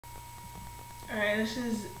Alright, this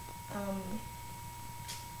is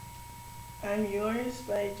I'm Yours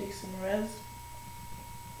by Mraz.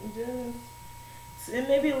 It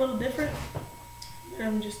may be a little different,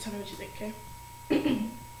 but just tell me what you think, okay?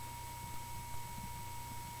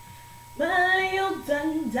 Well, you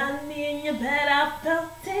done me in your bed, I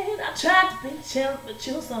felt it. I tried to be chill, but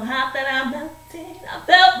you were so hot that I melted. I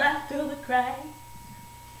felt right through the cracks.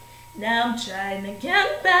 Now I'm trying to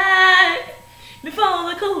get back. Before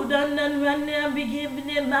the cold done run, I'll be giving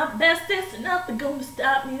it my best. There's nothing gonna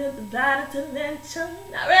stop me to divine intervention.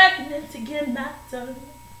 I reckon it's again my turn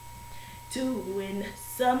to win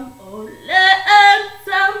some or learn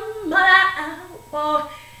some, but I won't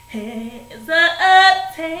hesitate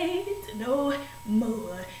no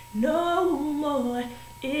more, no more.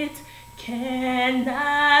 It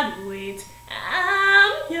cannot wait.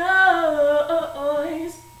 I'm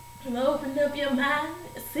yours. Open up your mind,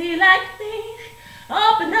 see like me.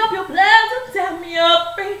 Open up your plans and tell me you're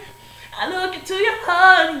free. I look into your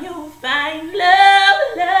heart and you'll find love,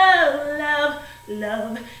 love, love,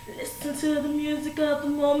 love. Listen to the music of the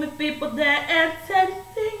moment, people dance and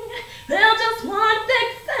sing. They're just one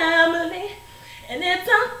big family, and it's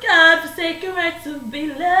our God-forsaken right to be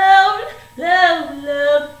loved, love,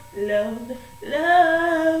 love, love,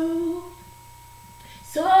 love.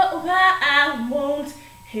 So I won't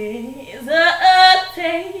hesitate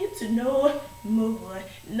to no more,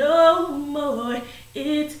 no more.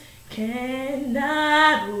 It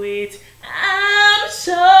cannot wait. I'm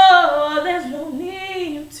sure there's no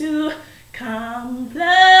need to complicate.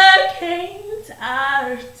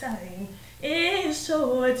 Our time is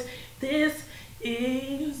short. This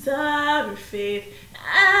is our faith.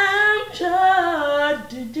 I'm sure.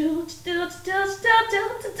 Don't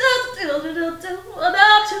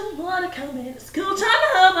you wanna come in school? Trying to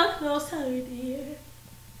hold my closer, dear.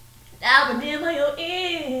 Now I'm in my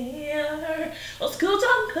ear. Oh, school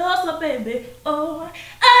time closer, baby. Oh,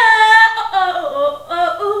 oh, oh,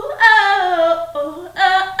 oh, oh, oh,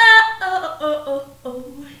 oh, oh.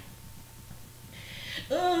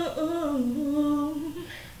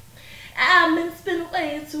 I've been spending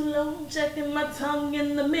way too long checking my tongue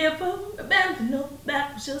in the mirror, bending over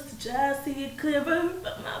backwards just to try to see it clearer,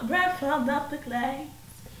 but my breath found out the glass.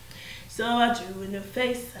 So I drew in her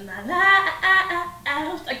face and I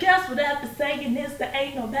laughed. I guess what I've been saying is there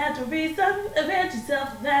ain't no better reason. Avenge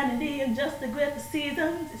yourself of vanity and just neglect the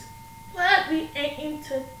seasons. It's what we aim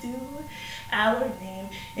to do. Our name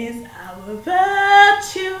is our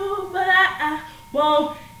virtue, but I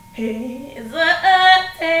won't hesitate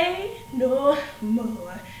no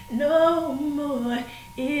more, no more.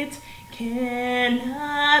 It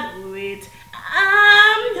cannot wait.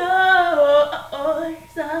 I'm yours.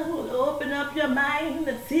 So open up your mind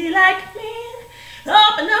and see like me.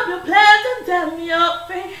 Open up your plans and tell me you're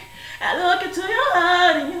free. I look into your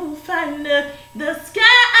heart and you'll find the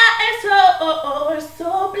sky is yours.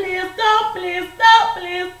 So please don't, please don't,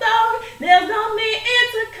 please don't. There's no need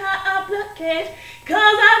to complicate,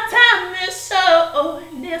 'cause our time is short.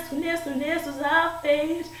 This was our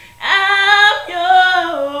fate.